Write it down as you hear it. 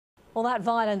Well, that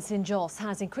violence in Jos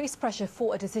has increased pressure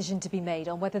for a decision to be made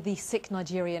on whether the sick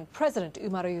Nigerian President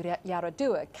Umaru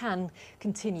Yar'Adua can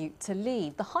continue to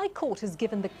lead. The High Court has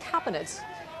given the Cabinet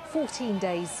 14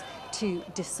 days to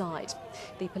decide.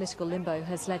 The political limbo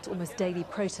has led to almost daily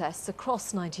protests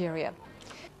across Nigeria.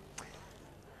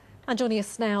 And joining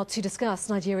us now to discuss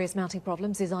Nigeria's mounting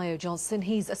problems is Ayo Johnson.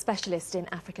 He's a specialist in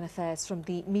African affairs from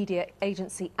the media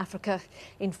agency Africa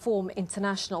Inform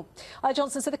International. Ayo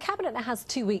Johnson, so the Cabinet now has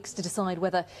 2 weeks to decide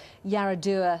whether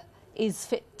Yar'Adua is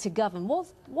fit to govern.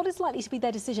 What is likely to be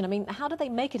their decision? I mean, how do they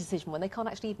make a decision when they can't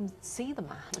actually even see the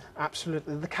man?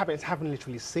 Absolutely. The Cabinet haven't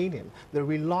literally seen him. They're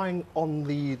relying on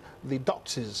the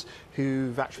doctors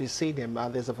who've actually seen him.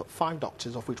 There's 5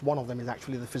 doctors, of which one of them is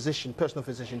actually the physician, personal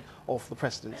physician of the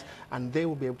President. And they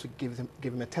will be able to give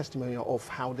him a testimony of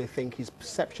how they think his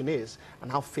perception is and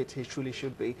how fit he truly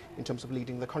should be in terms of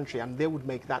leading the country. And they would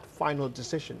make that final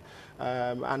decision.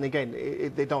 And again,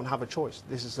 they don't have a choice.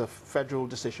 This is a federal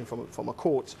decision from a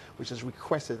court which has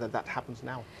requested that happens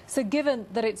now. So given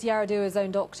that it's Yar'Adua's own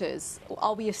doctors,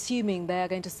 are we assuming they're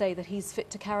going to say that he's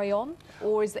fit to carry on?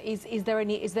 Or is there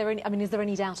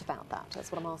any doubt about that?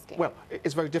 That's what I'm asking. Well,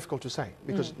 it's very difficult to say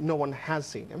because no one has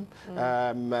seen him.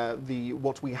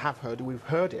 What we have heard, we've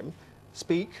heard him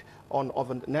speak on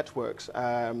other networks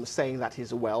saying that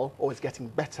he's well or is getting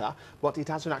better, but it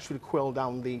hasn't actually quelled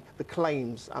down the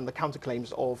claims and the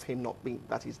counterclaims of him not being,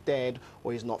 that he's dead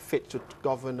or he's not fit to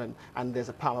govern and there's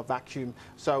a power vacuum.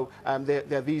 So there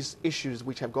are these issues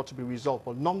which have got to be resolved,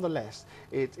 but nonetheless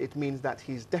it means that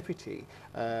his deputy,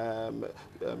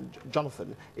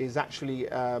 Jonathan, is actually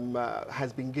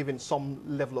has been given some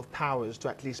level of powers to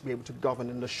at least be able to govern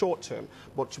in the short term,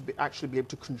 but to actually be able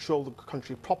to control the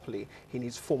country properly, he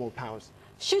needs formal powers.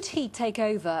 Should he take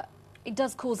over, it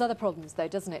does cause other problems though,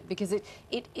 doesn't it? Because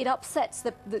it upsets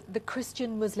the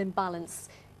Christian-Muslim balance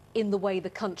in the way the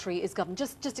country is governed.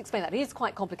 Just explain that. It is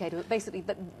quite complicated, but basically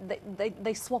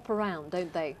they swap around,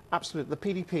 don't they? Absolutely.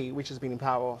 The PDP, which has been in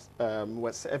power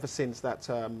ever since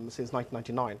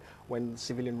 1999, when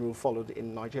civilian rule followed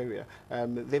in Nigeria,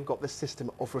 they've got this system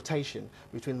of rotation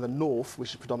between the north,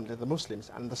 which is predominantly the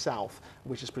Muslims, and the south,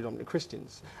 which is predominantly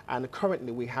Christians. And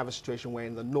currently we have a situation where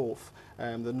in the north,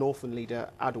 the northern leader,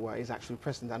 Yar'Adua, is actually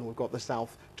president, and we've got the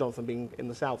south, Jonathan, being in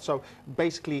the south. So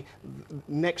basically,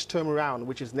 next term around,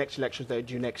 which is next elections that are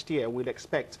due next year, we'd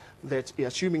expect that,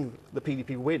 assuming the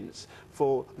PDP wins,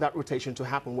 for that rotation to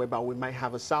happen, whereby we may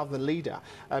have a southern leader.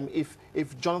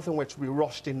 If Jonathan were to be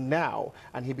rushed in now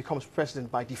and he becomes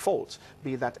president by default,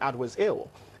 be that Yar'Adua is ill,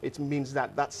 it means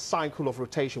that that cycle of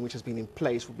rotation which has been in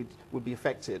place would be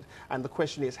affected. And the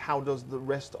question is, how does the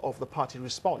rest of the party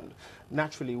respond?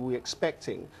 Naturally, we're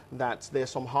expecting that there's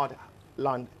some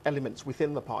hard-line elements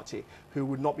within the party who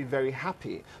would not be very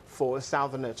happy for a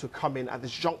southerner to come in at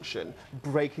this junction,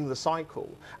 breaking the cycle.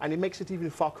 And it makes it even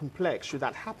far complex, should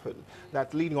that happen,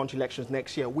 that leading on to elections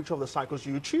next year, which of the cycles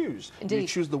do you choose? Indeed. Do you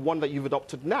choose the one that you've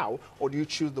adopted now, or do you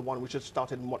choose the one which has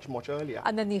started much, much earlier?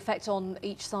 And then the effect on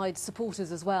each side's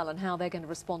supporters as well, and how they're going to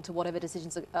respond to whatever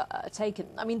decisions are taken.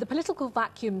 I mean, the political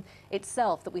vacuum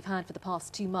itself that we've had for the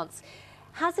past 2 months,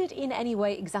 has it in any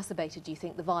way exacerbated, do you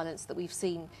think, the violence that we've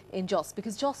seen in Jos?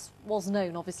 Because Jos was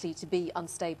known, obviously, to be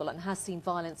unstable and has seen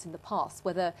violence in the past,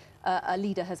 whether a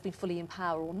leader has been fully in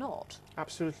power or not.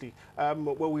 Absolutely.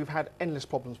 Well, we've had endless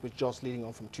problems with Jos leading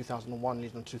on from 2001,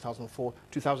 leading on 2004,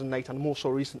 2008, and more so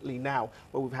recently now,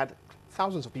 where we've had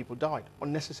thousands of people died,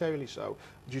 unnecessarily so,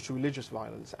 due to religious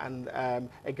violence. And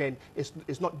again,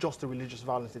 it's not just the religious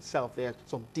violence itself. There are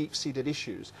some deep-seated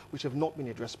issues which have not been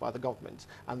addressed by the government.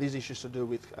 And these issues to do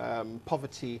with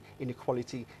poverty,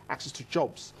 inequality, access to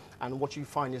jobs. And what you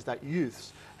find is that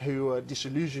youths who are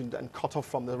disillusioned and cut off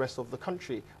from the rest of the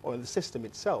country or in the system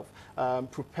itself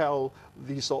propel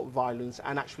these sort of violence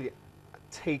and actually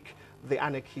take the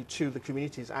anarchy to the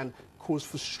communities and cause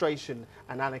frustration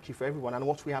and anarchy for everyone. And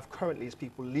what we have currently is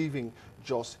people leaving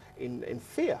Jos in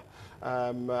fear.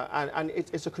 And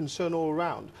it's a concern all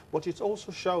around. But it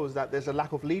also shows that there's a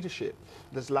lack of leadership.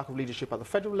 There's a lack of leadership at the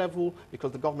federal level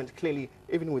because the government clearly,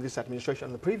 even with this administration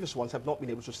and the previous ones, have not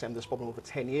been able to stem this problem over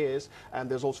 10 years. And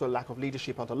there's also a lack of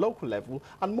leadership at the local level.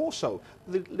 And more so,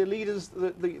 the leaders,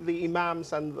 the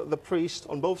imams and the priests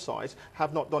on both sides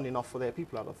have not done enough for their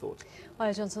people, I'd have thought.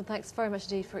 Ayo Johnson, thanks very much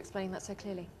indeed for explaining that so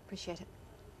clearly. Appreciate it.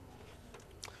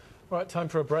 Right, time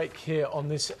for a break here on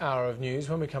this hour of news.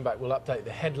 When we come back, we'll update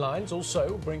the headlines. Also,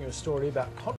 we'll bring you a story about